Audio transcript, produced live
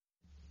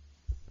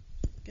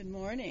Good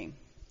morning.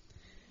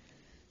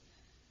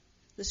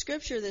 The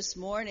scripture this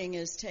morning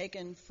is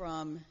taken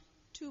from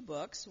two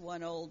books,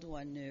 one old,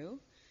 one new,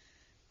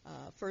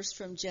 first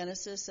from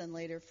Genesis and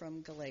later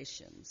from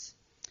Galatians.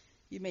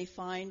 You may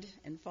find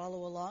and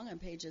follow along on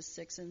pages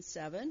 6 and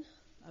 7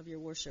 of your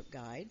worship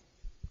guide.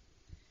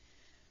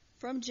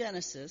 From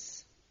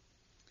Genesis,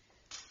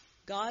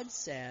 God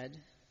said,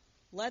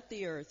 "Let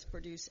the earth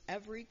produce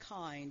every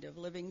kind of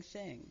living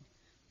thing,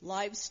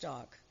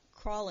 livestock,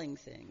 crawling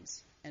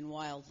things, and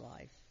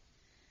wildlife."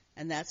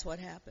 And that's what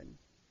happened.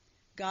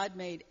 God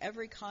made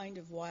every kind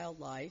of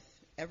wildlife,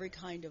 every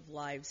kind of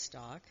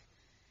livestock,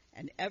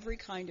 and every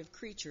kind of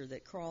creature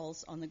that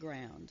crawls on the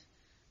ground.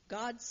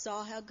 God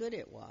saw how good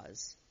it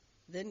was.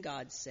 Then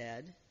God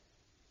said,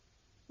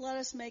 "Let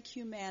us make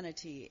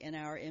humanity in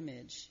our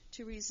image,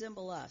 to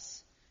resemble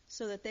us,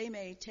 so that they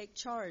may take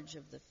charge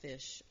of the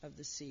fish of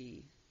the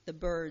sea, the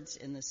birds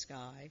in the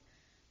sky,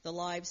 the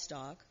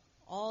livestock,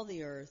 all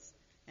the earth,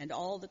 and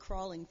all the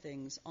crawling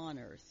things on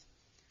earth."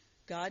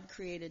 God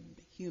created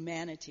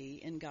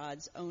humanity in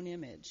God's own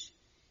image.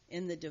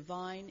 In the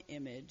divine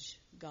image,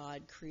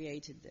 God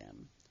created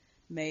them.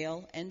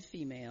 Male and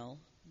female,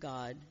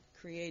 God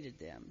created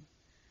them.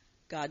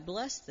 God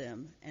blessed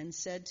them and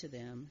said to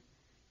them,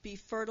 "Be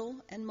fertile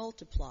and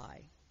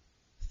multiply.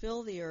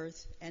 Fill the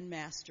earth and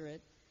master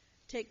it.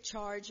 Take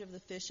charge of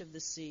the fish of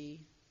the sea,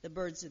 the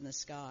birds in the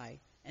sky,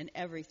 and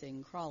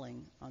everything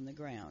crawling on the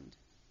ground."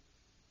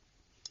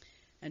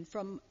 And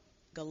from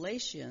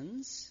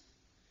Galatians,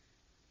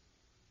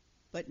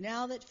 "But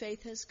now that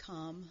faith has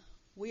come,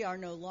 we are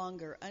no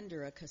longer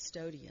under a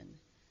custodian.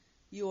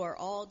 You are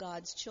all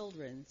God's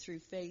children through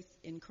faith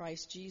in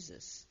Christ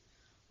Jesus.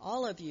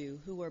 All of you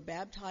who were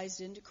baptized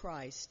into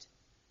Christ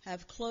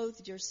have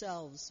clothed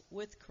yourselves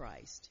with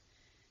Christ.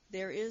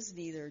 There is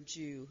neither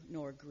Jew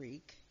nor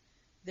Greek.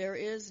 There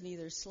is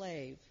neither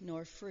slave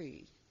nor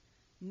free,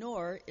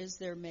 nor is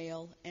there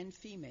male and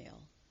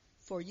female,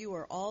 for you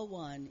are all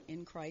one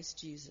in Christ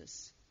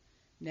Jesus.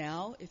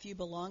 Now, if you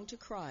belong to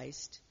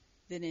Christ,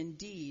 then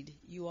indeed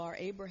you are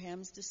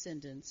Abraham's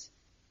descendants,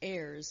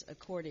 heirs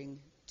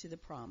according to the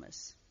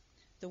promise."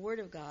 The word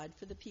of God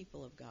for the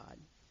people of God.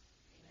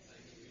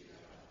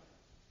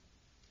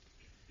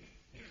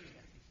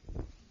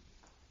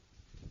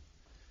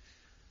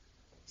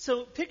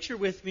 So picture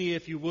with me,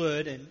 if you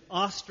would, an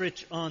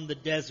ostrich on the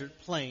desert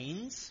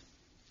plains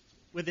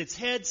with its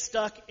head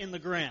stuck in the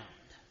ground.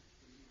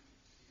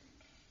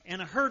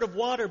 And a herd of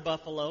water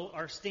buffalo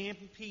are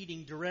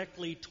stampeding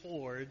directly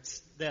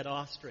towards that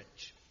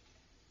ostrich.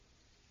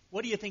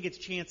 What do you think its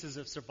chances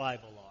of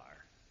survival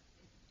are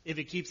if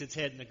it keeps its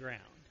head in the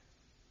ground?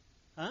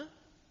 Huh?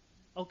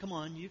 Oh, come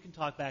on, you can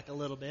talk back a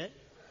little bit.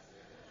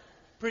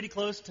 Pretty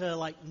close to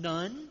like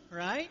none,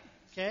 right?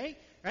 Okay,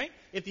 right?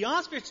 If the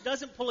ostrich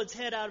doesn't pull its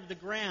head out of the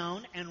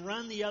ground and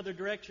run the other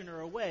direction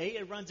or away,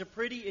 it runs a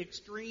pretty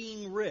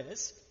extreme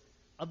risk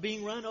of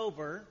being run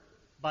over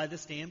by the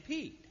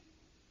stampede.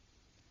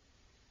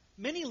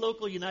 Many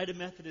local United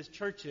Methodist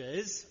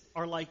churches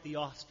are like the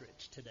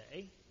ostrich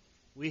today.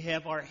 We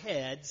have our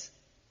heads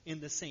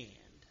in the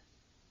sand.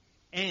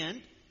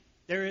 And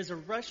there is a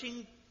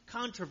rushing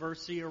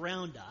controversy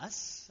around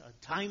us, a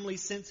timely,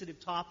 sensitive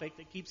topic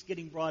that keeps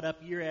getting brought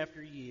up year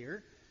after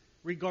year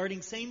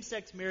regarding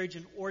same-sex marriage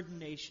and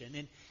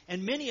ordination.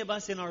 And many of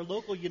us in our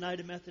local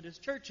United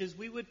Methodist churches,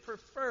 we would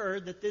prefer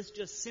that this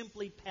just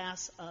simply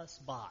pass us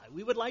by.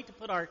 We would like to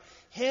put our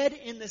head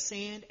in the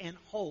sand and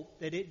hope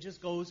that it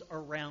just goes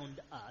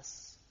around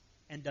us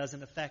and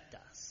doesn't affect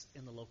us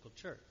in the local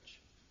church.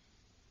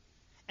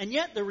 And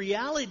yet the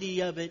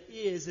reality of it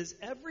is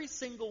every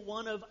single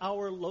one of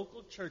our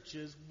local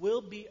churches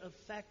will be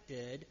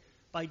affected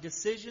by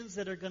decisions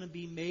that are going to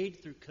be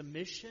made through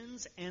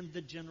commissions and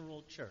the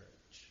general church.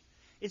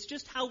 It's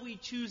just how we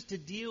choose to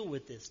deal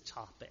with this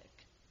topic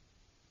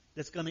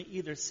that's going to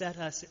either set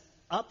us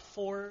up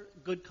for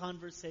good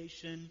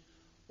conversation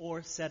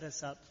or set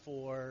us up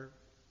for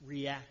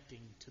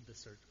reacting to the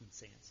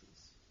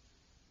circumstances.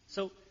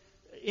 So,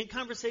 in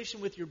conversation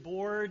with your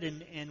board,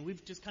 and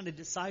we've just kind of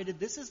decided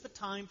this is the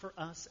time for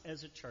us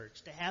as a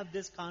church to have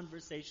this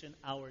conversation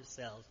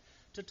ourselves,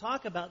 to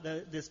talk about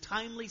this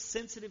timely,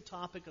 sensitive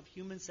topic of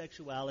human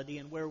sexuality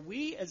and where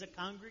we as a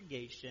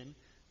congregation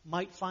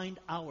might find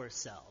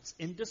ourselves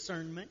in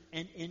discernment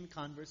and in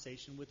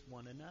conversation with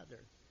one another.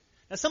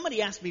 Now,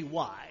 somebody asked me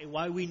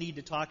why we need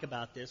to talk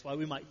about this, why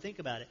we might think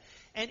about it.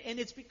 And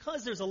it's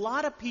because there's a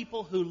lot of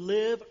people who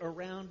live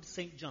around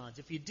St. John's.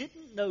 If you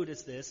didn't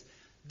notice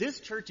this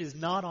church is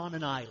not on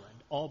an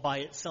island all by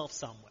itself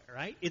somewhere,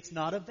 right? It's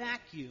not a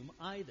vacuum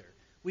either.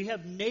 We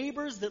have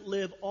neighbors that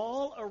live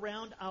all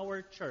around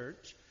our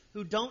church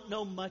who don't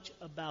know much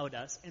about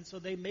us, and so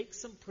they make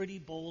some pretty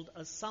bold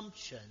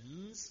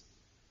assumptions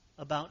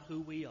about who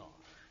we are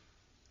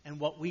and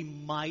what we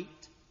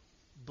might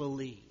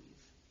believe.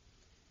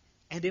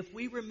 And if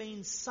we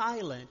remain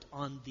silent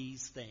on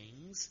these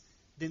things,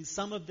 then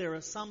some of their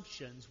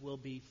assumptions will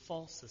be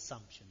false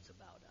assumptions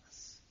about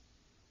us.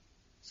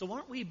 So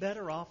aren't we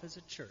better off as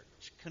a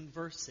church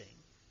conversing,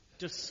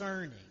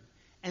 discerning,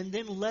 and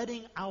then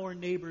letting our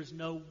neighbors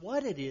know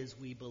what it is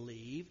we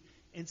believe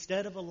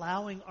instead of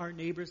allowing our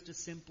neighbors to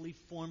simply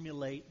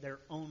formulate their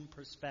own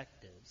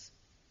perspectives,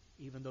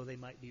 even though they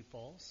might be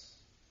false?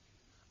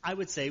 I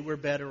would say we're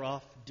better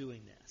off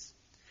doing this.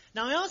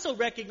 Now, I also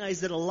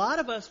recognize that a lot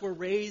of us were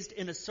raised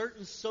in a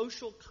certain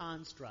social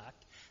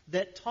construct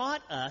that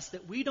taught us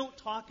that we don't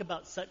talk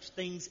about such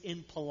things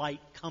in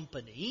polite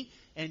company,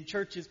 and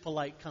church is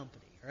polite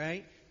company,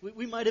 right?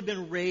 We might have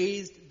been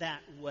raised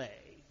that way,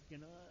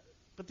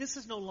 but this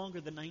is no longer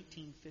the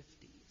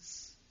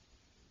 1950s.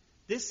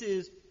 This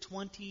is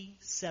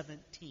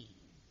 2017.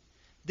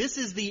 This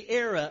is the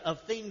era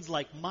of things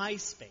like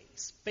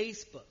MySpace,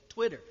 Facebook,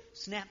 Twitter,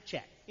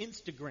 Snapchat,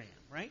 Instagram,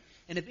 right?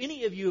 And if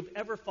any of you have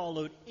ever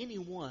followed any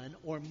one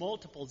or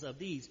multiples of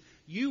these,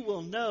 you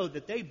will know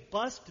that they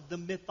bust the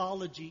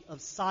mythology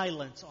of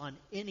silence on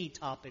any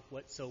topic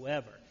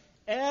whatsoever.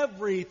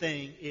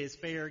 Everything is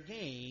fair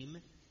game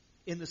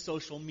in the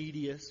social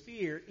media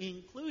sphere,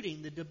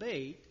 including the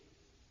debate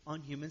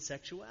on human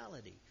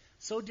sexuality.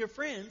 So, dear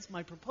friends,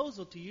 my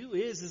proposal to you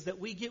is that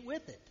we get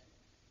with it,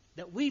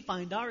 that we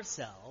find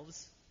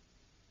ourselves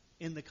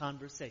in the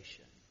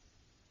conversation,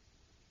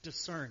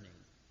 discerning,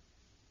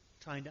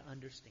 trying to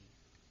understand.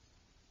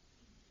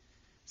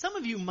 Some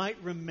of you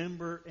might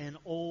remember an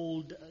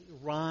old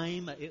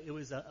rhyme. It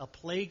was a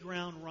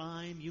playground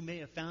rhyme. You may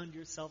have found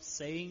yourself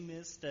saying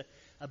this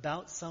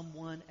about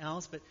someone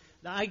else, but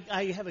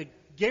I have a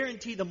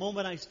guarantee the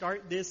moment I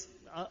start this,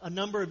 a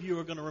number of you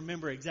are going to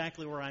remember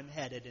exactly where I'm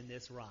headed in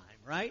this rhyme,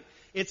 right?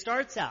 It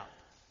starts out,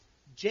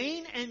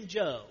 Jane and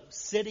Joe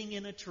sitting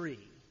in a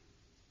tree.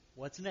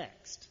 What's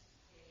next?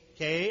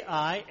 Kissing,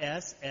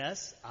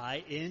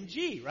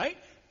 right?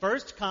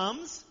 First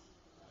comes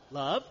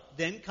love,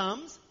 then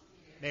comes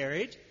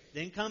marriage,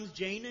 then comes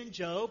Jane and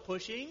Joe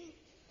pushing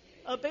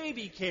a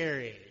baby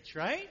carriage,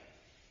 right?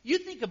 You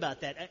think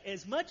about that.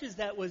 As much as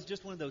that was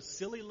just one of those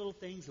silly little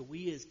things that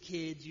we as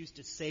kids used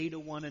to say to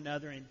one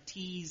another and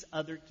tease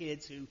other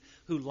kids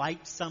who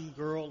liked some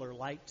girl or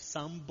liked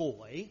some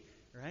boy,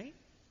 right?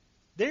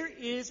 There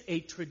is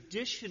a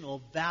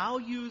traditional,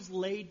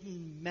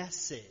 values-laden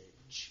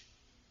message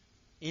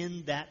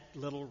in that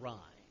little rhyme.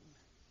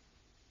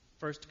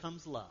 First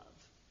comes love,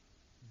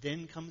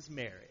 then comes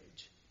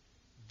marriage,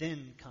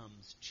 then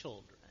comes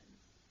children.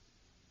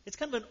 It's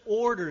kind of an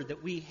order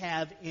that we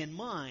have in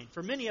mind.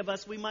 For many of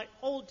us, we might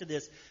hold to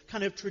this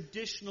kind of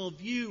traditional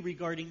view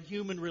regarding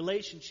human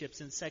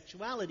relationships and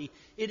sexuality.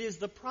 It is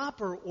the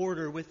proper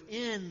order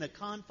within the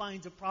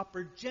confines of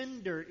proper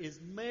gender is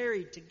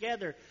married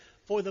together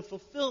for the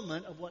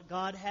fulfillment of what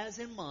God has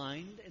in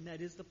mind, and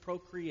that is the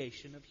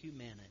procreation of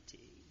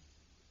humanity.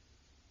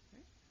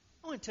 Right?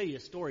 I want to tell you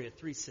a story of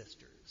three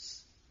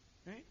sisters.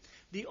 Right?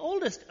 The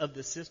oldest of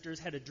the sisters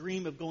had a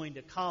dream of going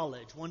to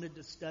college, wanted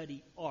to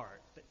study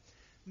art, but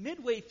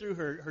midway through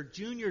her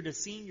junior to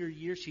senior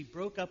year, she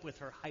broke up with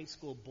her high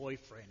school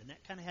boyfriend, and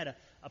that kind of had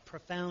a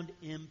profound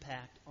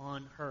impact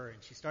on her.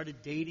 And she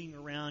started dating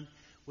around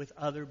with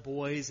other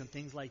boys and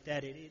things like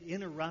that. It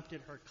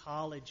interrupted her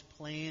college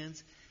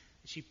plans.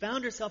 She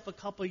found herself a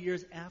couple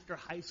years after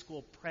high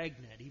school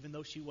pregnant, even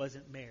though she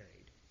wasn't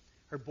married.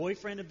 Her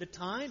boyfriend of the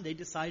time, they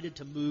decided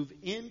to move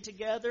in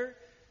together.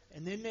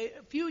 And then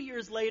a few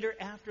years later,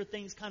 after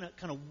things kind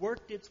of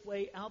worked its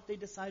way out, they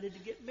decided to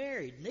get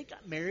married. And they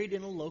got married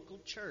in a local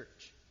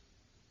church.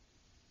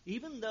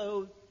 Even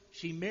though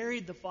she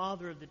married the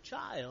father of the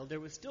child, there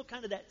was still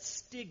kind of that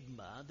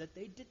stigma that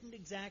they didn't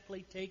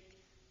exactly take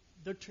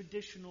the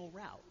traditional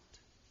route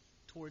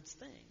towards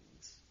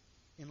things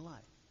in life.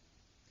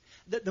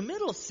 The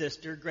middle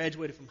sister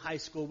graduated from high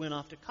school, went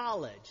off to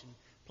college, and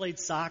played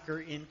soccer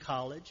in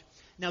college.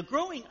 Now,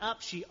 growing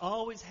up, she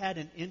always had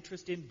an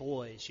interest in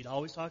boys. She'd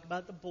always talk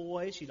about the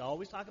boys. She'd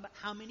always talk about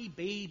how many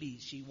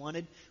babies she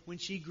wanted when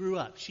she grew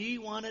up. She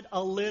wanted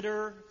a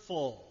litter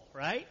full,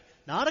 right?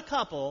 Not a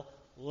couple,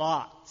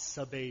 lots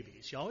of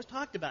babies. She always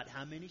talked about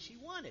how many she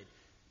wanted.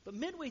 But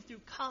midway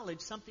through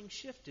college, something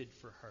shifted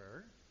for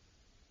her.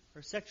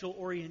 Her sexual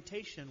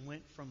orientation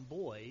went from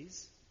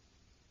boys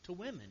to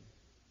women.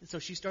 And so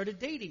she started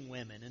dating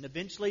women and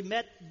eventually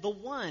met the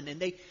one. And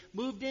they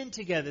moved in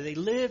together. They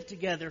lived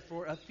together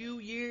for a few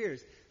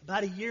years.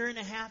 About a year and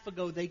a half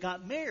ago, they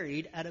got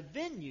married at a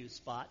venue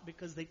spot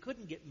because they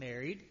couldn't get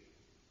married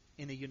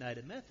in a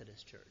United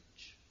Methodist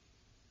church.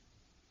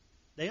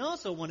 They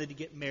also wanted to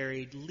get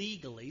married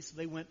legally, so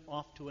they went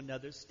off to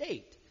another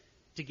state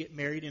to get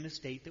married in a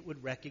state that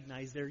would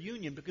recognize their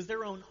union because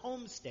their own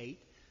home state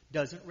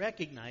doesn't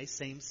recognize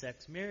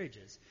same-sex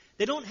marriages.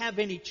 They don't have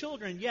any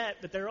children yet,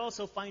 but they're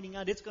also finding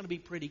out it's going to be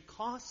pretty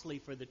costly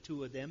for the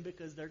two of them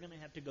because they're going to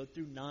have to go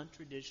through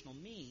non-traditional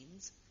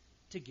means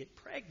to get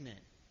pregnant.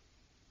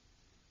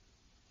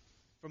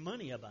 For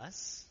many of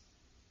us,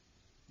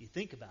 you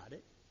think about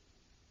it,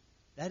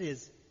 that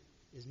is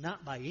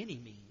not by any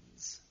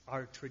means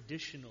our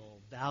traditional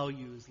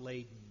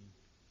values-laden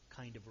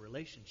kind of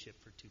relationship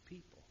for two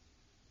people.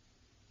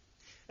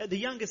 The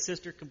youngest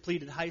sister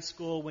completed high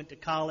school, went to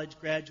college,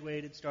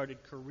 graduated,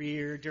 started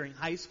career. During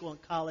high school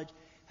and college,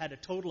 had a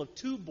total of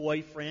 2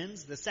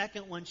 boyfriends. The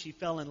second one she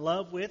fell in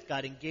love with,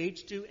 got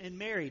engaged to, and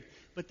married.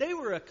 But they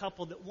were a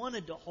couple that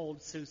wanted to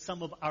hold to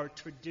some of our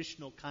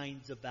traditional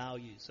kinds of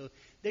values. So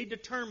they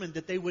determined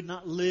that they would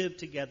not live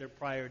together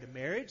prior to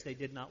marriage. They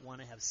did not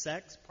want to have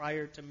sex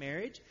prior to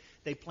marriage.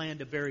 They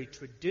planned a very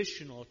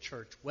traditional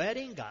church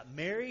wedding, got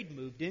married,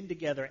 moved in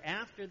together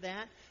after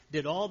that,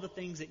 did all the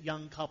things that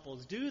young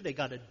couples do. They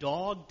got a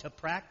dog to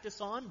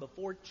practice on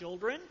before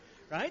children,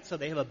 right? So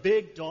they have a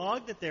big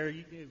dog that they're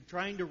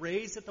trying to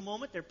raise at the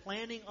moment. They're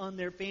planning on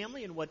their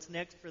family and what's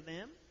next for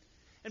them.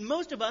 And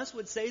most of us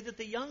would say that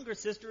the younger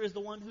sister is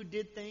the one who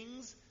did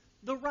things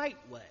the right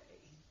way,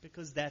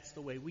 because that's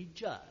the way we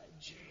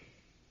judge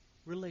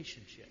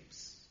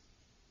relationships.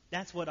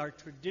 That's what our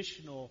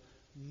traditional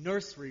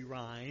nursery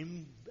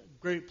rhyme,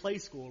 great play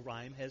school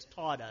rhyme, has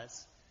taught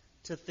us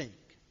to think.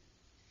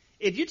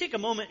 If you take a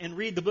moment and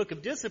read the book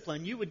of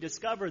Discipline, you would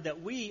discover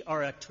that we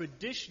are a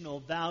traditional,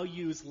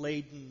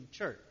 values-laden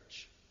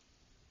church,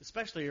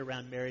 especially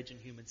around marriage and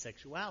human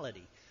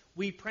sexuality.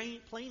 We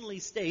plainly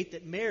state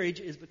that marriage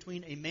is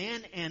between a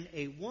man and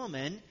a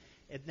woman,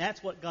 and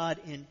that's what God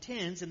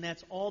intends, and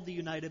that's all the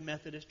United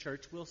Methodist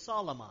Church will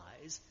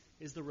solemnize,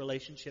 is the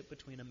relationship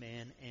between a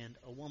man and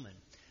a woman.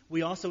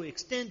 We also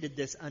extended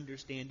this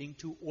understanding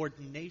to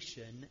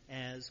ordination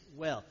as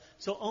well.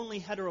 So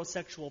only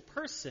heterosexual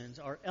persons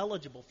are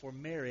eligible for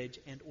marriage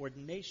and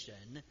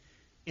ordination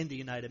in the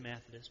United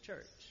Methodist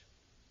Church.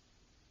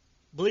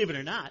 Believe it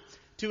or not,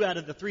 2 out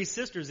of the 3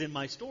 sisters in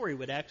my story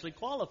would actually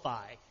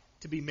qualify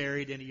to be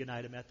married in a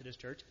United Methodist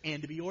Church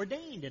and to be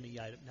ordained in a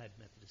United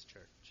Methodist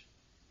Church.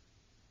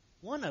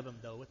 One of them,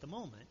 though, at the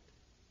moment,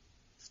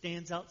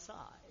 stands outside.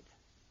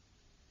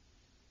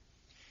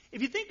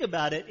 If you think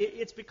about it,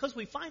 it's because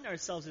we find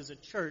ourselves as a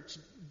church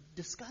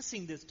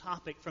discussing this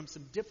topic from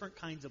some different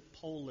kinds of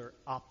polar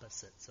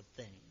opposites of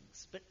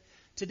things. But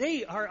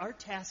today, our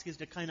task is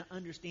to kind of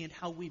understand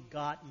how we've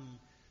gotten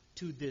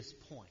to this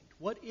point.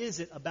 What is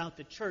it about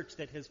the church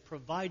that has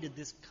provided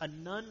this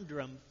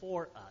conundrum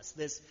for us,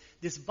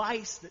 this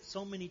vice that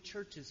so many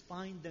churches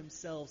find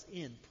themselves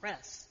in,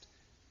 pressed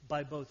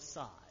by both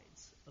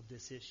sides of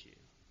this issue?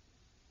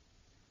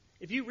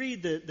 If you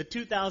read the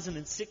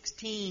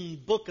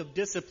 2016 book of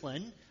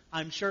Discipline,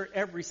 I'm sure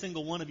every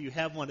single one of you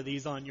have one of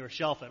these on your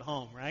shelf at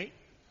home, right?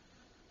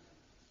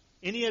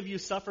 Any of you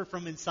suffer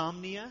from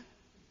insomnia?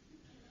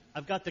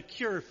 I've got the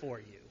cure for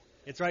you.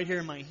 It's right here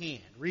in my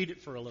hand. Read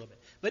it for a little bit.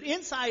 But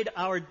inside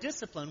our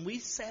discipline,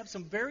 we have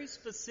some very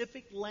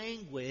specific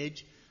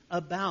language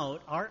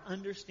about our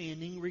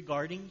understanding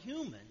regarding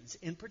humans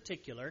in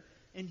particular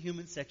and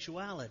human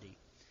sexuality.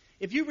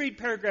 If you read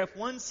paragraph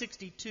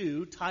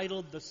 162,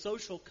 titled The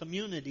Social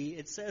Community,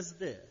 it says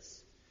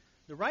this: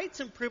 the rights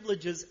and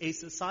privileges a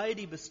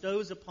society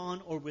bestows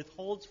upon or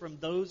withholds from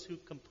those who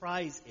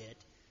comprise it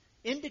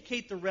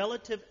indicate the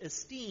relative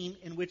esteem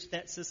in which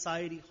that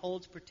society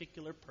holds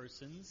particular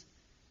persons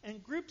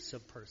and groups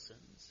of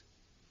persons.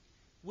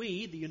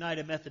 We, the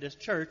United Methodist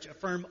Church,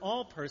 affirm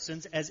all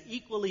persons as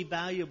equally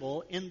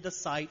valuable in the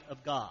sight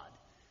of God.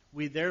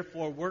 We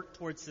therefore work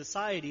towards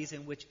societies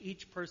in which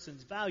each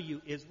person's value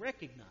is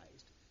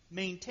recognized,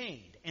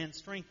 maintained, and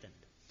strengthened.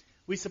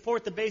 We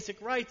support the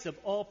basic rights of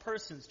all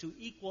persons to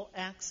equal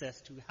access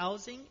to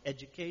housing,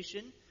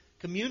 education,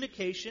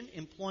 communication,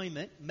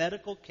 employment,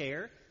 medical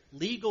care,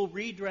 legal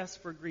redress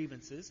for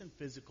grievances, and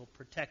physical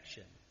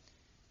protection.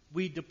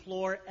 We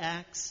deplore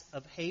acts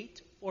of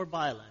hate or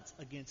violence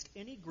against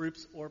any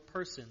groups or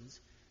persons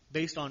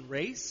based on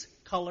race,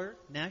 color,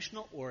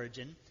 national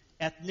origin,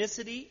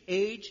 ethnicity,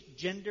 age,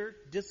 gender,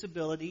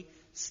 disability,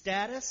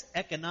 status,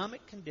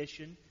 economic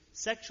condition,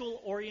 sexual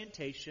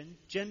orientation,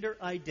 gender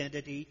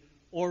identity,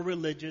 or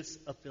religious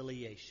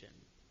affiliation.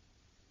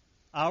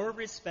 Our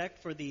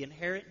respect for the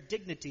inherent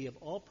dignity of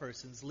all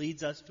persons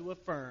leads us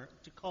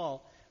to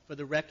call for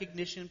the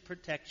recognition,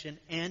 protection,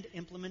 and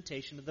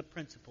implementation of the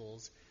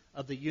principles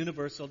of the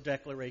Universal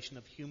Declaration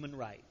of Human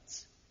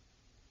Rights.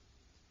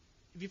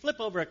 If you flip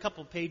over a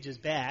couple pages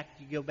back,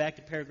 you go back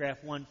to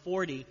paragraph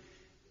 140,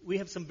 we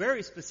have some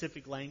very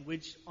specific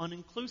language on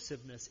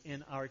inclusiveness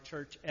in our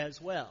church as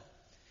well.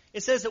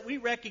 It says that we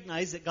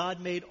recognize that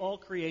God made all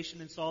creation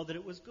and saw that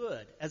it was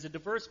good. As a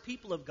diverse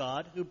people of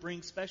God who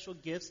bring special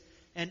gifts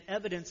and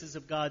evidences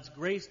of God's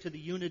grace to the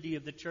unity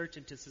of the church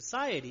and to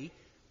society,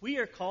 we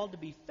are called to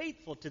be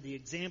faithful to the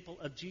example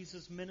of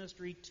Jesus'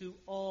 ministry to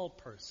all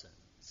persons.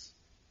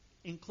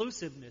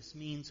 Inclusiveness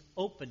means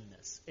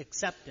openness,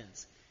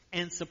 acceptance,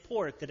 and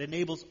support that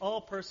enables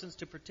all persons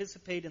to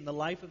participate in the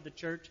life of the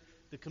church,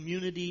 the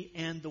community,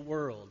 and the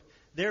world.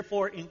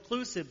 Therefore,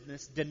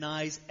 inclusiveness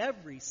denies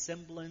every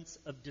semblance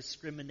of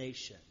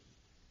discrimination.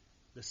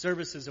 The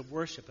services of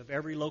worship of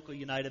every local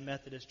United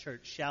Methodist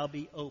Church shall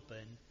be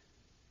open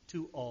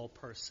to all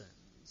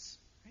persons.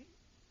 Right?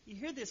 You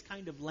hear this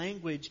kind of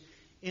language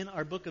in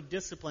our book of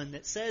discipline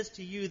that says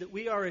to you that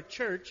we are a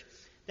church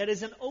that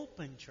is an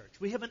open church.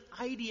 We have an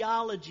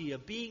ideology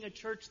of being a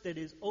church that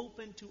is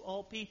open to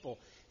all people.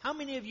 How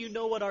many of you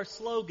know what our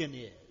slogan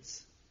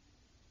is?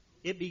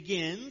 It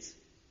begins,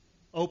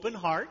 open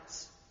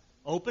hearts,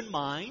 open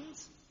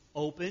minds,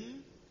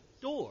 open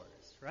doors,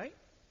 right?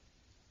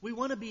 We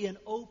want to be an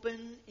open,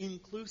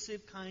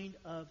 inclusive kind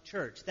of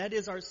church. That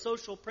is our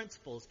social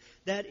principles.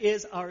 That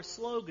is our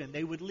slogan.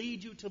 They would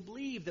lead you to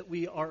believe that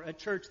we are a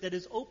church that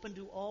is open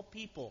to all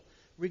people,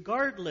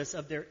 regardless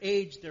of their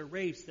age, their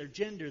race, their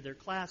gender, their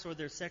class, or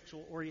their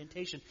sexual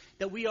orientation.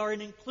 That we are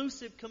an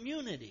inclusive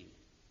community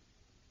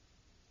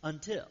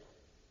until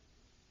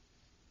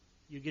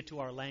you get to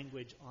our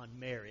language on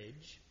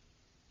marriage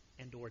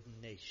and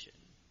ordination.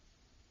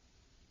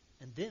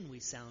 And then we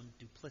sound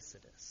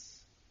duplicitous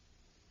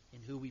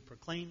in who we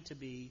proclaim to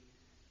be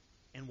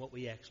and what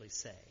we actually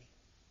say.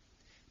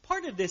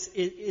 Part of this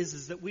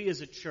is that we as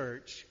a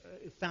church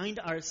find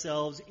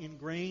ourselves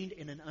ingrained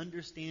in an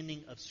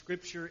understanding of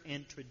Scripture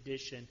and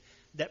tradition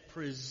that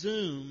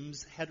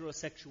presumes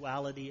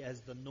heterosexuality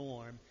as the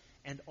norm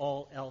and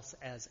all else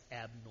as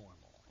abnormal.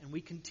 And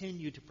we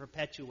continue to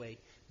perpetuate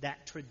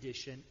that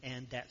tradition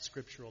and that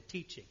scriptural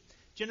teaching.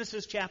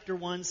 Genesis chapter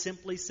 1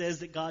 simply says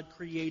that God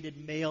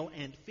created male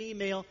and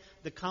female,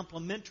 the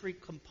complementary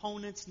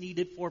components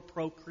needed for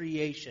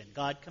procreation.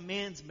 God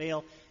commands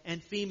male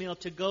and female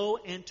to go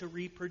and to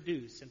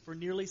reproduce. And for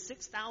nearly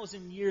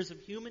 6,000 years of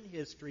human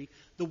history,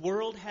 the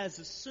world has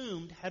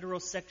assumed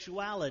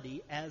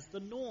heterosexuality as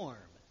the norm,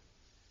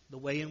 the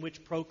way in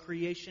which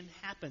procreation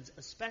happens,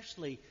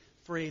 especially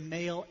for a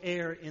male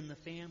heir in the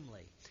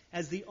family,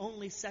 as the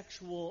only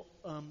sexual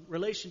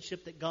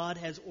relationship that God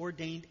has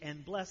ordained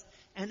and blessed,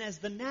 and as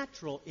the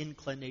natural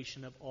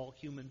inclination of all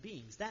human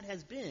beings. That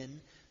has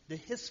been the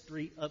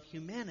history of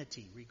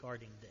humanity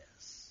regarding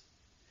this.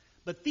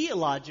 But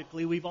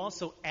theologically, we've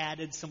also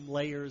added some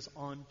layers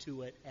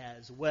onto it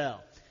as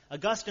well.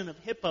 Augustine of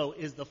Hippo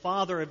is the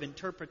father of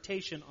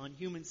interpretation on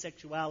human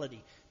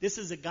sexuality. This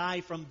is a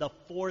guy from the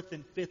 4th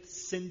and 5th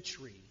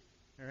century,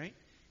 all right?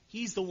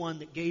 He's the one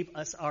that gave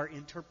us our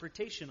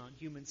interpretation on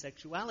human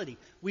sexuality.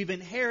 We've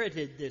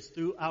inherited this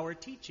through our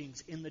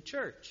teachings in the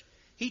church.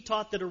 He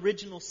taught that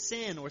original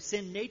sin or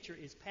sin nature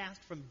is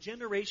passed from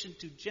generation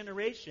to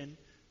generation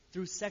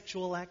through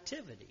sexual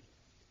activity.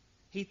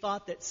 He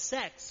thought that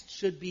sex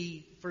should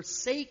be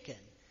forsaken.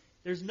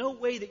 There's no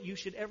way that you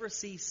should ever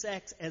see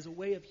sex as a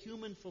way of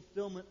human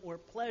fulfillment or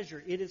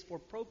pleasure. It is for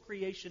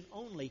procreation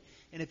only.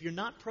 And if you're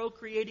not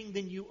procreating,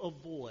 then you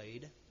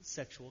avoid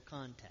sexual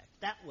contact.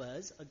 That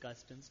was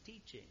Augustine's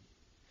teaching.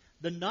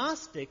 The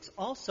Gnostics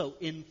also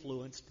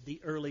influenced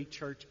the early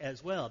church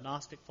as well.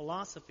 Gnostic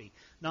philosophy.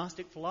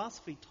 Gnostic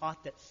philosophy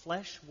taught that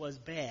flesh was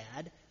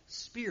bad,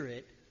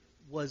 spirit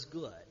was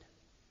good.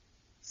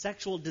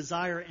 Sexual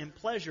desire and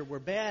pleasure were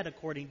bad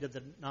according to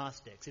the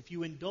Gnostics. If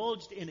you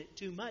indulged in it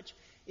too much,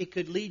 it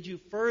could lead you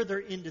further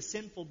into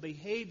sinful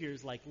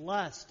behaviors like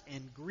lust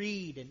and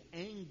greed and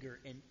anger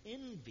and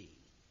envy.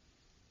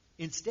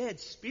 Instead,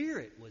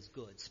 spirit was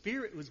good.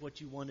 Spirit was what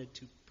you wanted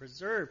to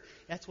preserve.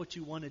 That's what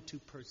you wanted to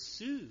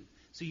pursue.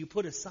 So you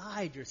put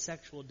aside your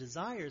sexual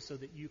desires so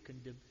that you can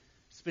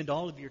spend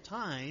all of your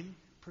time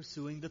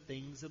pursuing the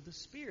things of the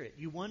Spirit.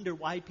 You wonder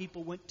why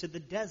people went to the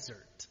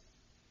desert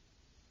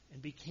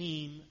and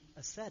became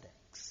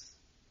ascetics.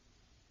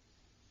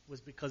 It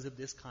was because of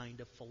this kind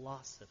of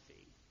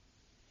philosophy.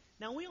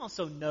 Now, we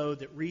also know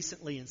that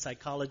recently in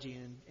psychology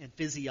and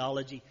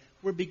physiology,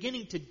 we're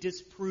beginning to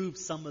disprove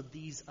some of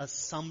these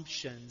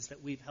assumptions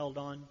that we've held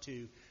on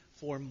to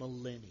for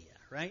millennia,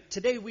 right?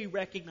 Today we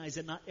recognize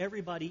that not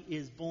everybody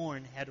is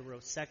born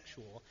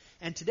heterosexual.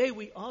 And today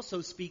we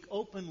also speak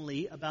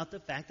openly about the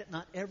fact that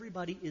not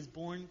everybody is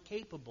born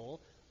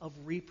capable of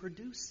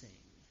reproducing.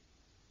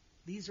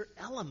 These are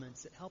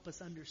elements that help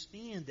us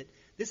understand that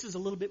this is a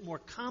little bit more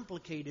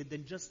complicated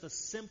than just the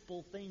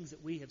simple things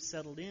that we have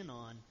settled in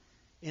on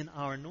in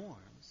our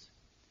norms.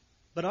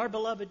 But our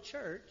beloved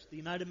church, the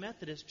United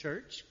Methodist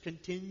Church,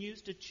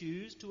 continues to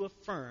choose to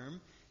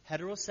affirm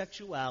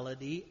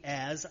heterosexuality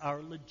as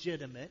our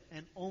legitimate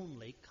and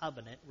only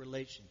covenant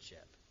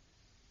relationship.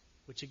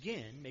 Which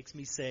again makes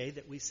me say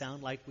that we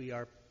sound like we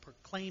are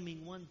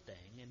proclaiming one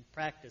thing and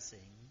practicing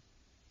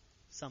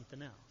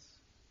something else.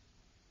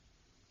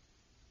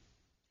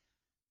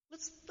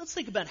 Let's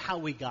think about how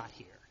we got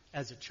here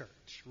as a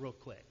church real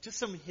quick. Just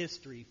some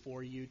history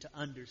for you to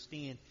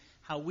understand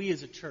how we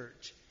as a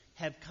church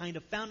have kind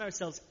of found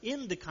ourselves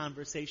in the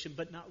conversation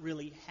but not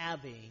really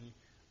having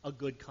a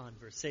good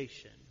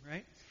conversation,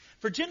 right?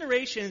 For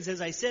generations,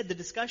 as I said, the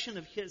discussion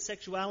of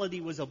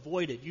sexuality was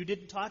avoided. You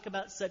didn't talk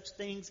about such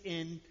things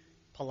in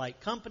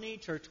polite company.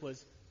 Church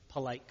was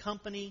polite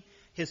company.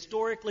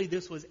 Historically,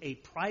 this was a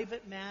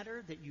private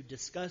matter that you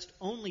discussed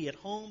only at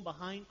home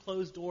behind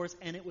closed doors,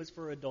 and it was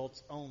for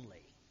adults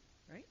only,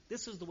 right?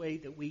 This is the way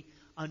that we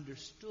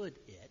understood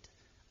it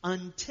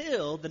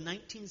until the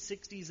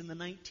 1960s and the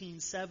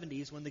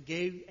 1970s when the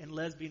gay and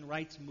lesbian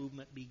rights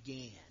movement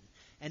began.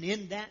 And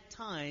in that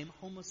time,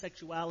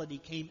 homosexuality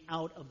came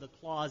out of the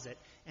closet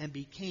and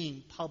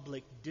became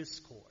public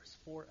discourse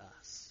for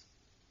us.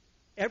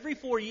 Every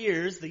 4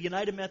 years, the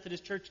United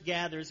Methodist Church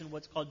gathers in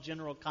what's called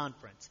General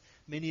Conference.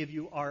 Many of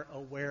you are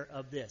aware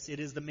of this.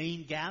 It is the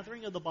main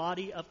gathering of the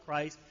body of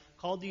Christ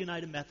called the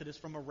United Methodist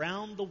from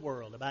around the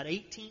world. About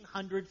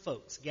 1,800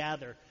 folks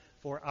gather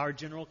for our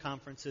general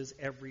conferences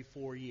every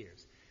 4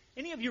 years.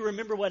 Any of you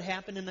remember what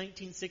happened in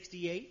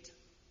 1968?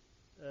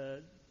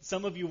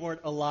 Some of you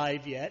weren't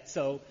alive yet,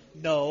 so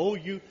no.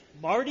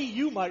 Marty,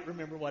 you might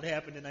remember what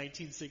happened in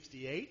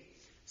 1968.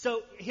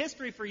 So,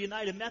 history for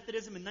United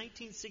Methodism in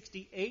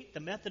 1968, the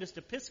Methodist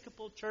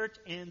Episcopal Church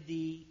and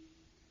the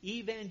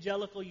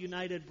Evangelical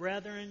United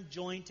Brethren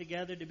joined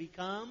together to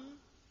become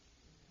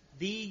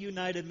the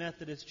United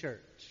Methodist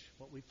Church,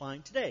 what we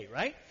find today,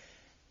 right?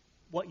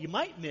 What you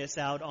might miss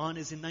out on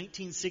is in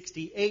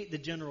 1968, the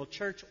General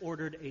Church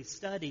ordered a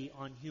study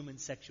on human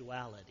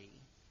sexuality.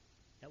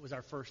 That was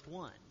our first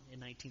one in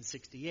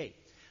 1968.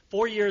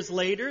 4 years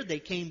later, they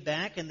came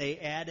back and they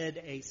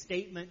added a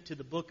statement to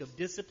the Book of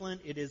Discipline.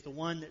 It is the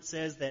one that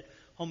says that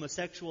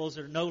homosexuals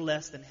are no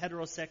less than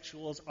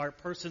heterosexuals, are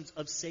persons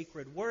of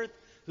sacred worth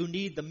who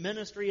need the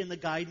ministry and the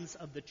guidance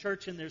of the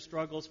church in their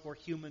struggles for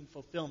human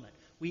fulfillment.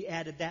 We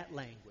added that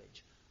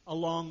language,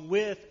 along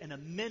with an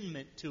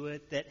amendment to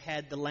it that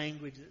had the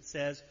language that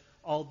says,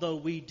 although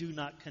we do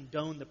not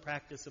condone the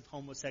practice of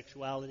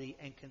homosexuality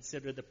and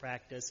consider the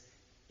practice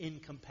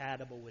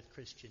incompatible with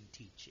Christian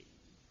teaching.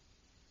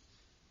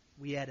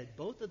 We added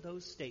both of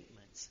those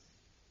statements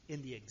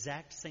in the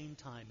exact same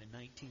time in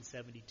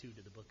 1972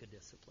 to the Book of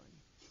Discipline.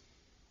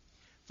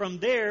 From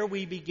there,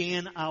 we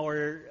began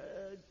our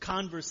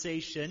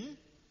conversation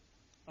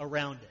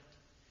around it.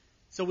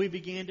 So we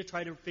began to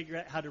try to figure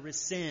out how to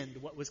rescind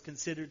what was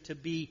considered to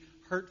be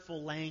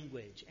hurtful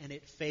language, and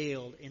it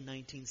failed in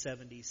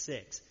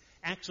 1976.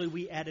 Actually,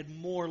 we added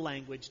more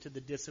language to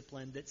the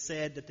discipline that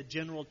said that the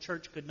General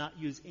Church could not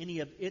use any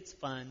of its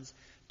funds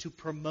to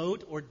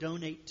promote or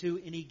donate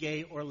to any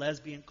gay or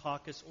lesbian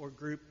caucus or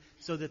group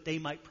so that they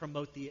might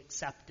promote the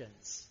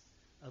acceptance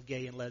of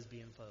gay and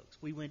lesbian folks.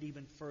 We went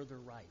even further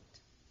right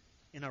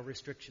in our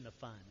restriction of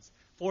funds.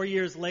 4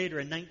 years later,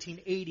 in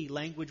 1980,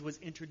 language was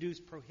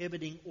introduced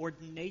prohibiting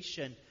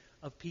ordination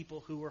of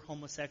people who were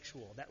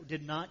homosexual. That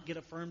did not get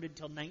affirmed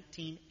until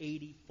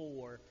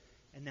 1984.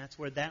 And that's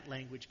where that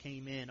language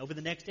came in. Over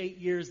the next 8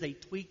 years, they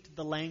tweaked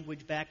the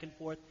language back and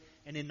forth.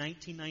 And in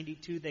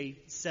 1992, they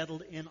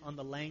settled in on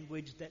the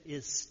language that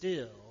is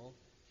still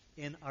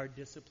in our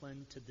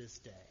discipline to this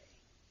day.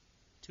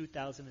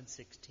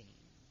 2016.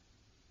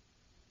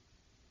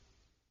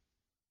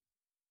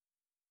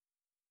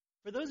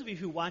 For those of you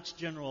who watch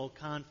General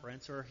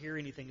Conference or hear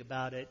anything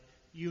about it,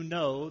 you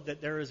know that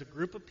there is a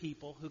group of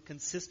people who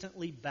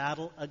consistently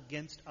battle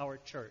against our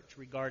church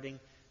regarding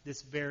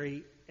this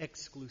very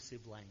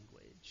exclusive language.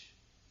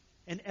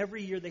 And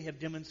every year they have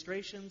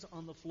demonstrations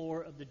on the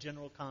floor of the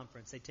General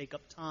Conference. They take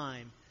up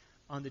time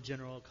on the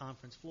General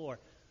Conference floor,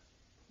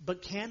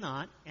 but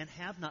cannot and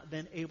have not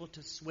been able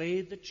to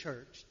sway the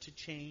church to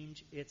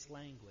change its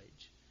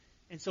language.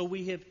 And so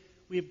we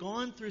have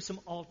gone through some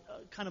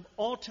kind of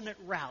alternate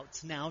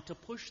routes now to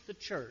push the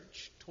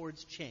church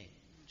towards change.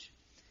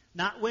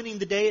 Not winning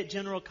the day at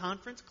General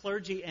Conference,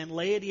 clergy and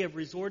laity have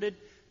resorted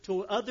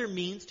to other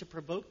means to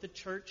provoke the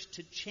church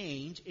to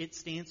change its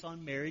stance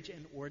on marriage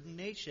and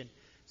ordination,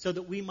 so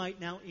that we might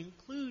now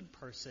include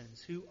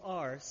persons who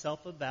are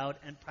self-avowed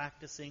and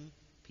practicing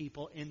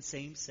people in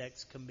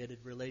same-sex committed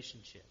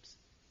relationships.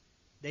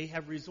 They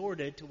have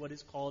resorted to what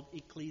is called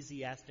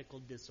ecclesiastical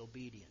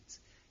disobedience.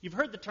 You've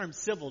heard the term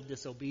civil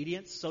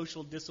disobedience,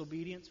 social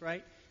disobedience,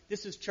 right?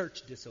 This is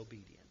church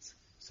disobedience.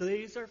 So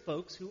these are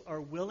folks who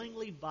are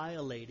willingly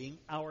violating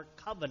our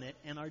covenant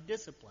and our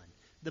discipline,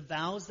 the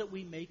vows that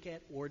we make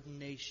at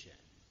ordination.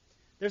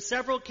 There's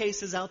several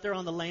cases out there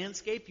on the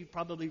landscape. You've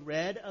probably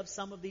read of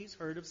some of these,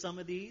 heard of some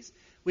of these.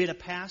 We had a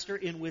pastor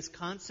in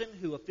Wisconsin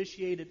who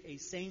officiated a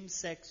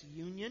same-sex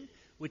union,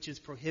 which is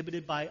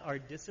prohibited by our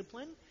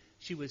discipline.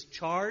 She was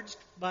charged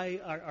by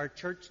our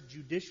church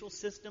judicial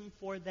system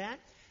for that.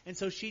 And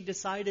so she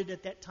decided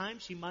at that time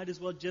she might as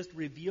well just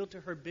reveal to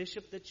her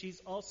bishop that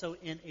she's also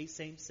in a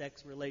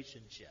same-sex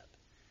relationship.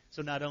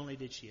 So not only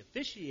did she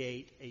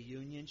officiate a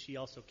union, she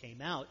also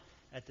came out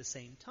at the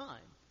same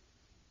time.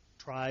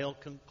 Trial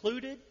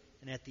concluded,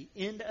 and at the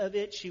end of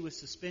it, she was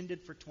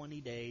suspended for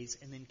 20 days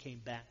and then came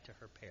back to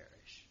her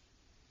parish.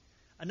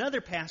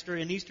 Another pastor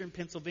in eastern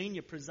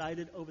Pennsylvania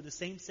presided over the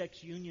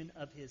same-sex union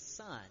of his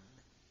son.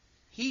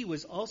 He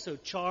was also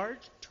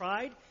charged,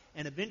 tried,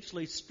 and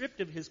eventually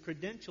stripped of his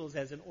credentials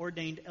as an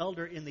ordained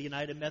elder in the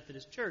United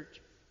Methodist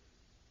Church.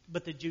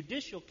 But the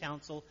Judicial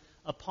Council,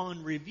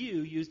 upon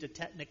review, used a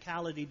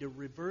technicality to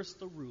reverse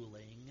the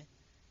ruling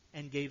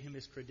and gave him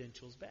his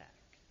credentials back.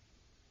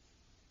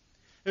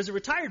 There's a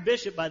retired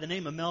bishop by the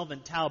name of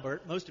Melvin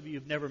Talbert. Most of you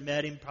have never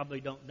met him,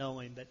 probably don't know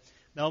him, but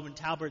Melvin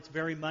Talbert's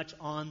very much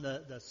on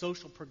the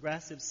social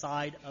progressive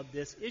side of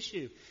this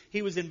issue.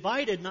 He was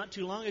invited not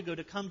too long ago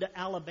to come to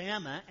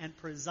Alabama and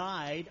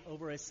preside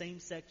over a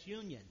same-sex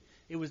union.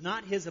 It was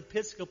not his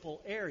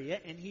episcopal area,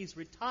 and he's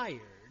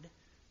retired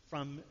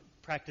from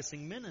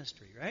practicing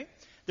ministry, right?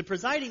 The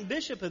presiding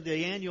bishop of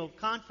the annual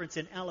conference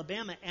in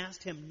Alabama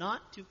asked him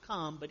not to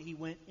come, but he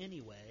went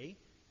anyway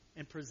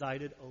and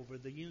presided over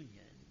the union.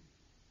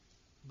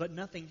 But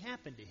nothing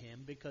happened to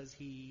him because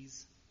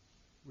he's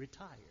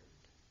retired.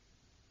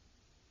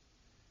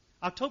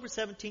 October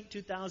 17,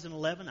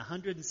 2011,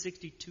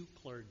 162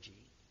 clergy,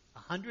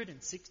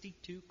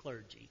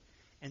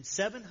 and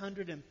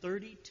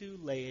 732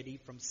 laity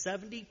from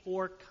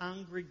 74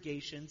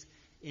 congregations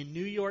in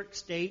New York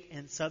State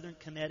and Southern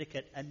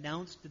Connecticut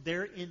announced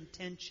their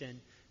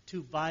intention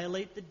to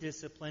violate the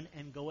discipline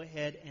and go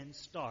ahead and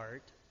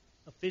start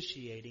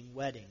officiating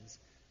weddings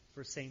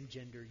for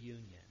same-gender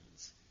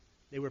unions.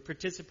 They were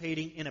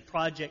participating in a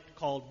project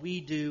called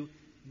We Do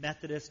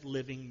Methodist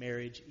Living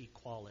Marriage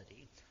Equality.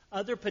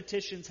 Other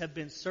petitions have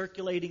been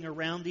circulating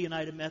around the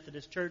United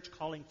Methodist Church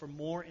calling for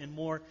more and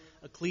more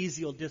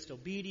ecclesial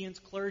disobedience.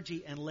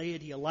 Clergy and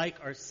laity alike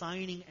are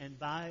signing and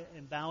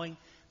vowing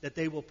that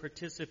they will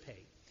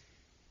participate.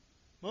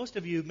 Most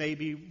of you may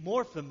be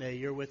more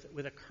familiar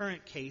with a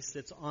current case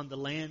that's on the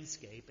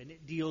landscape, and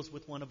it deals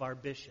with one of our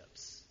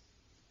bishops,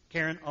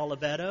 Karen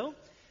Oliveto.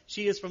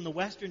 She is from the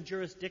Western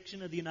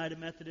jurisdiction of the United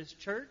Methodist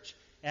Church.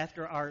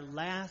 After our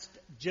last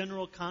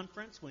general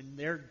conference, when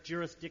their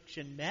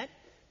jurisdiction met,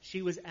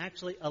 she was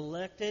actually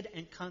elected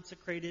and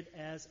consecrated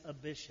as a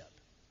bishop.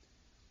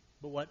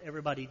 But what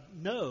everybody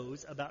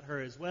knows about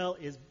her as well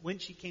is when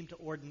she came to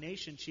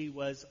ordination, she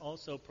was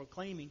also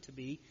proclaiming to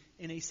be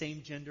in a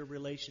same-gender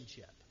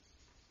relationship.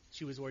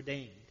 She was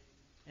ordained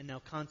and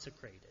now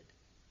consecrated,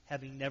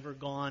 having never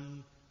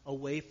gone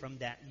away from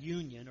that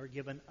union or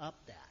given up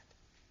that.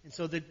 And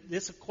so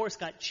this, of course,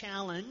 got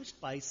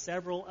challenged by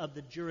several of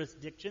the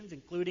jurisdictions,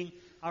 including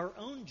our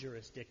own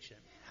jurisdiction.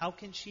 How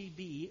can she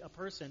be a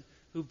person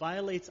who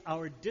violates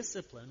our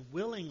discipline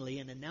willingly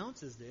and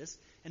announces this,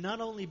 and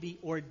not only be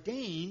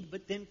ordained,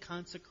 but then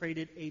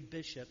consecrated a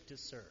bishop to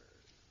serve?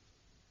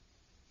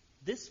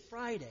 This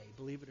Friday,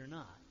 believe it or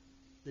not,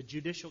 the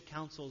Judicial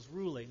Council's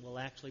ruling will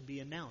actually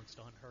be announced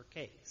on her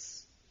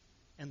case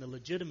and the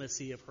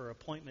legitimacy of her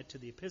appointment to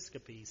the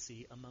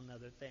episcopacy, among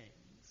other things.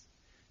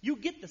 You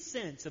get the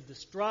sense of the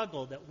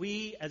struggle that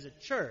we as a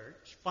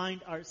church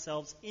find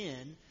ourselves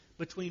in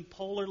between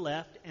polar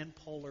left and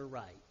polar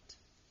right.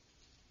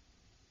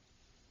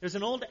 There's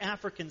an old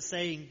African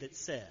saying that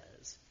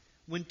says,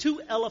 when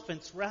two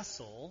elephants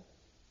wrestle,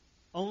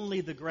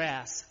 only the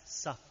grass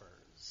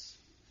suffers.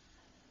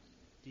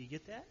 Do you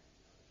get that?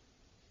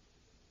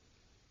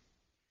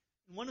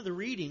 In one of the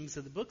readings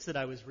of the books that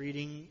I was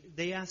reading,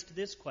 they asked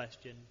this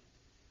question: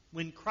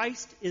 when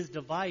Christ is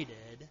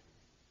divided,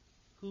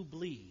 who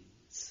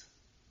bleeds?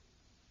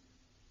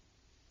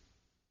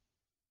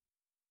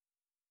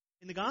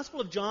 In the Gospel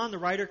of John, the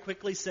writer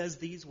quickly says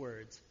these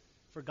words: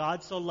 for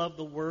God so loved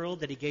the world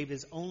that he gave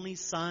his only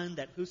Son,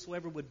 that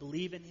whosoever would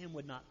believe in him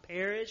would not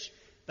perish,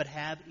 but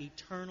have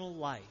eternal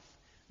life.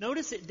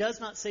 Notice it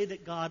does not say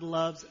that God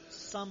loves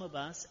some of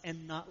us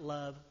and not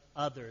love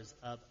others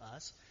of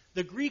us.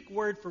 The Greek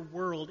word for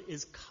world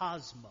is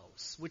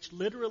cosmos, which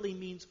literally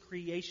means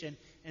creation,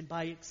 and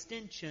by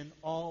extension,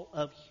 all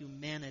of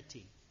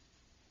humanity.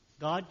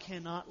 God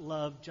cannot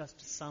love just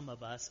some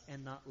of us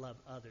and not love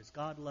others.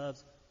 God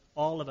loves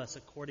all of us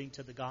according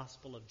to the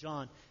Gospel of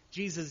John.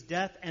 Jesus'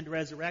 death and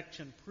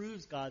resurrection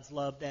proves God's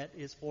love that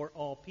is for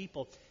all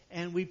people.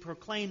 And we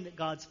proclaim that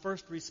God's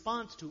first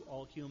response to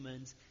all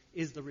humans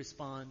is the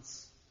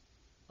response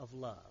of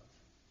love.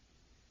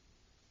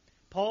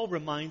 Paul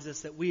reminds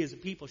us that we as a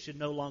people should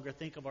no longer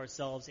think of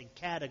ourselves in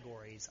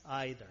categories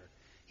either.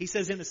 He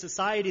says in a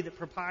society that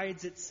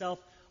prides itself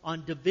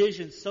on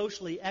division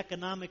socially,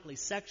 economically,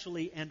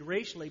 sexually, and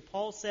racially,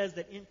 Paul says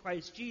that in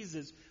Christ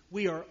Jesus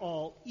we are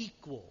all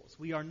equals.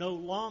 We are no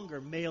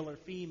longer male or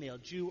female,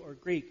 Jew or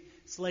Greek,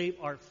 slave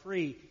or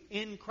free.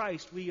 In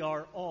Christ we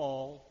are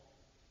all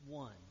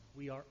one.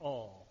 We are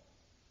all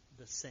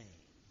the same.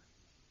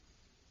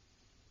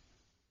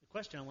 The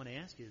question I want to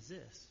ask you is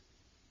this: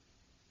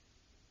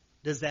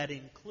 does that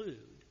include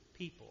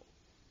people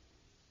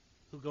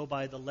who go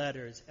by the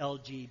letters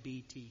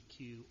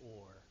LGBTQ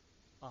or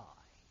I?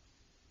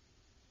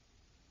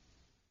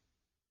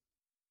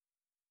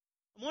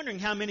 I'm wondering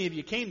how many of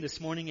you came this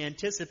morning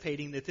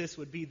anticipating that this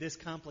would be this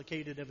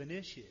complicated of an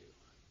issue.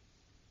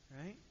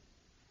 Right?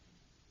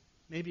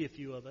 Maybe a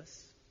few of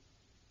us.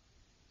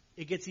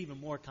 It gets even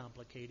more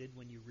complicated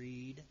when you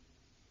read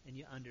and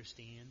you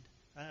understand.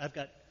 I've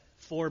got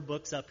 4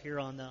 books up here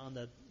on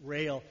the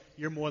rail.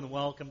 You're more than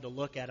welcome to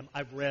look at them.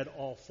 I've read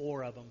all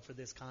 4 of them for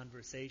this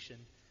conversation.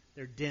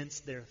 They're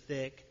dense, they're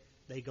thick,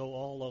 they go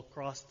all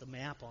across the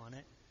map on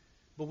it.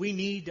 But we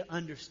need to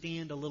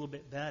understand a little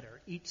bit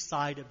better each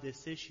side of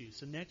this issue.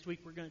 So next week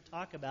we're going to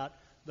talk about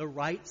the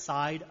right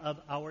side of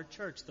our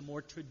church, the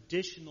more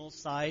traditional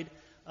side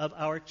of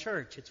our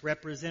church. It's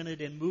represented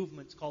in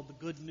movements called the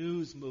Good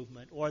News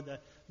Movement or the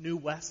New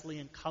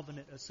Wesleyan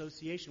Covenant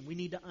Association. We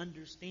need to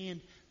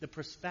understand the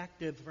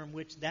perspective from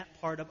which that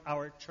part of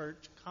our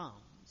church comes,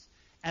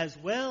 as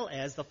well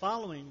as the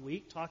following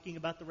week talking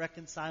about the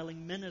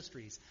reconciling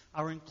ministries,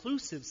 our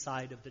inclusive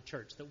side of the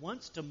church that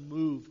wants to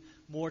move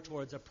more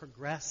towards a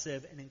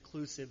progressive and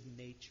inclusive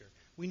nature.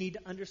 We need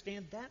to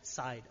understand that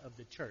side of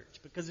the church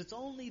because it's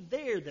only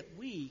there that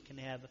we can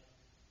have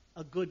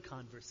a good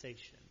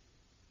conversation.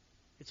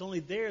 It's only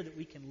there that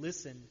we can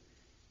listen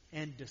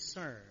and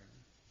discern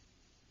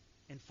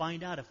and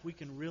find out if we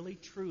can really,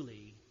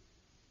 truly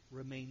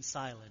remain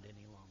silent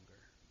any longer.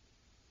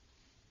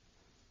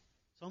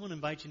 So I'm going to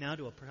invite you now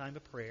to a time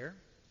of prayer.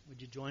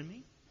 Would you join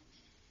me?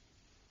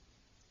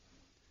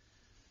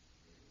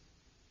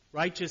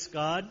 Righteous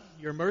God,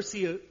 your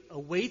mercy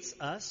awaits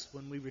us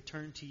when we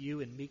return to you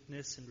in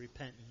meekness and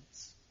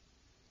repentance.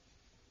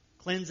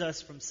 Cleanse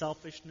us from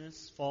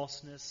selfishness,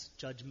 falseness,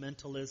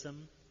 judgmentalism,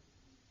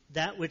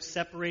 that which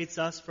separates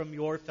us from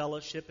your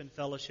fellowship and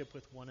fellowship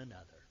with one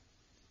another.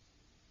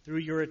 Through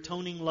your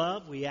atoning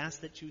love, we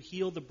ask that you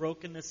heal the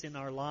brokenness in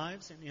our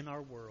lives and in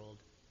our world.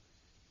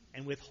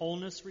 And with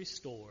wholeness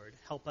restored,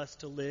 help us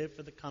to live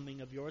for the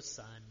coming of your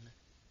Son,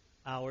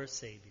 our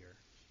Savior.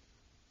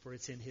 For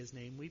it's in his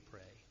name we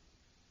pray.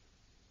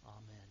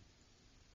 Amen.